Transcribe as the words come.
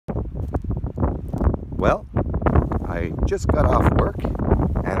Well, I just got off work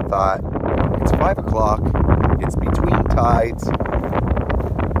and thought, it's 5 o'clock, it's between tides.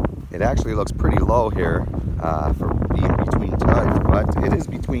 It actually looks pretty low here for being between tides, but it is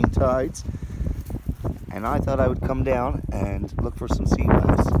between tides. And I thought I would come down and look for some sea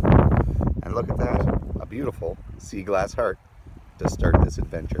glass. And look at that, a beautiful Seaglass Heart to start this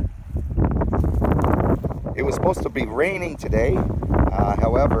adventure. It was supposed to be raining today,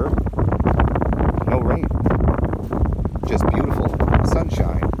 however, no rain. Just beautiful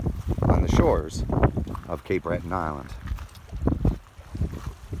sunshine on the shores of Cape Breton Island.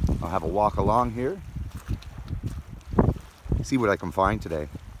 I'll have a walk along here, see what I can find today.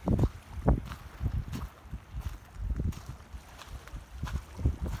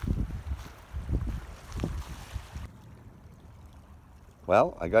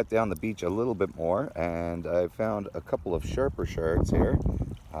 Well, I got down the beach a little bit more and I found a couple of sharper shards here.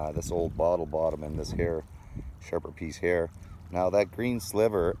 This old bottle bottom and this here, sharper piece here. Now that green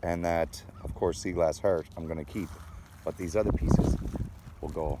sliver and that, of course, Seaglass Heart I'm going to keep. But these other pieces will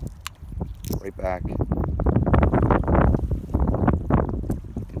go right back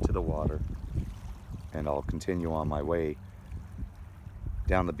into the water. And I'll continue on my way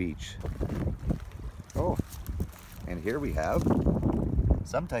down the beach. Oh, and here we have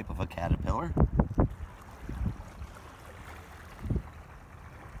some type of a caterpillar.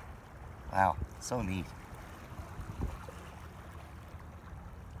 Wow, so neat.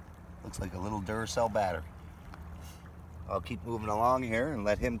 Looks like a little Duracell battery. I'll keep moving along here and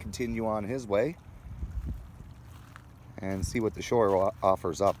let him continue on his way and see what the shore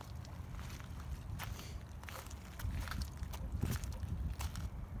offers up.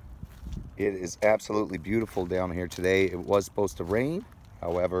 It is absolutely beautiful down here today. It was supposed to rain.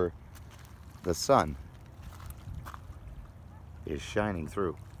 However, the sun is shining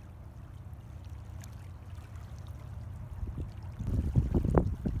through.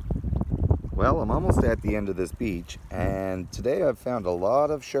 Well, I'm almost at the end of this beach, and today I've found a lot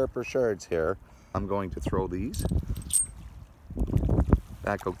of sharper shards here. I'm going to throw these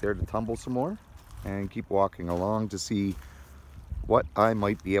back out there to tumble some more and keep walking along to see what I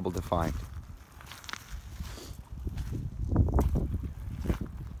might be able to find.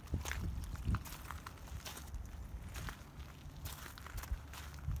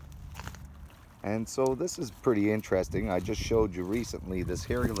 And so this is pretty interesting. I just showed you recently this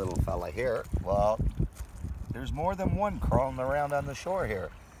hairy little fella here. Well, there's more than one crawling around on the shore here.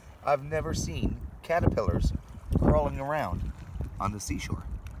 I've never seen caterpillars crawling around on the seashore.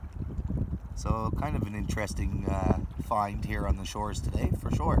 So kind of an interesting find here on the shores today,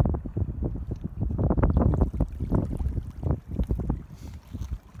 for sure.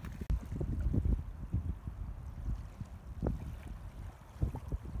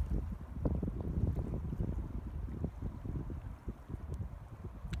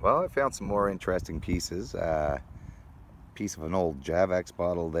 Well, I found some more interesting pieces. Piece of an old Javax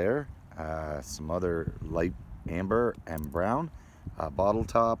bottle there, some other light amber and brown, bottle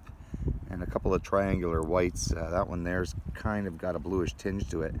top, and a couple of triangular whites. That one there's kind of got a bluish tinge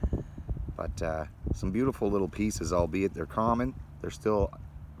to it. But some beautiful little pieces, albeit they're common, they're still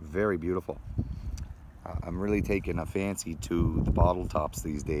very beautiful. I'm really taking a fancy to the bottle tops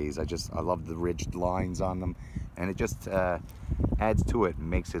these days. I love the ridged lines on them, and it just adds to it and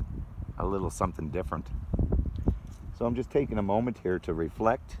makes it a little something different. So I'm just taking a moment here to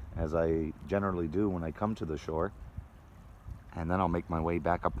reflect, as I generally do when I come to the shore, and then I'll make my way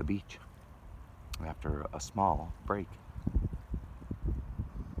back up the beach after a small break.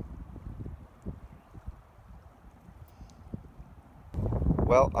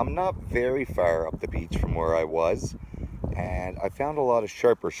 Well, I'm not very far up the beach from where I was, and I found a lot of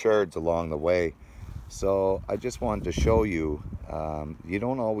sharper shards along the way. So I just wanted to show you, you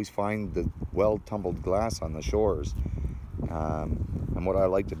don't always find the well-tumbled glass on the shores. And what I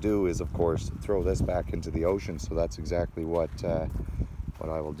like to do is, of course, throw this back into the ocean. So that's exactly what I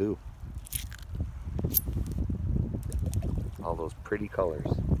will do. All those pretty colors.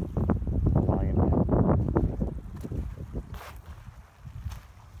 Flying down.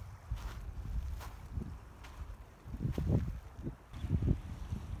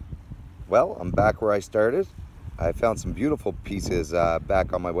 Well, I'm back where I started. I found some beautiful pieces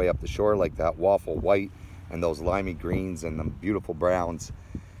back on my way up the shore, like that waffle white and those limey greens and the beautiful browns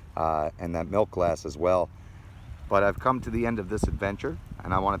and that milk glass as well. But I've come to the end of this adventure,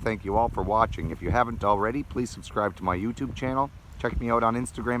 and I want to thank you all for watching. If you haven't already, please subscribe to my YouTube channel. Check me out on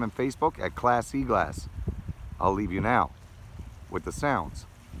Instagram and Facebook at Class Seaglass. I'll leave you now with the sounds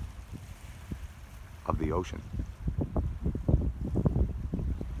of the ocean.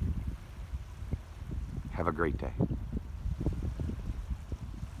 Have a great day.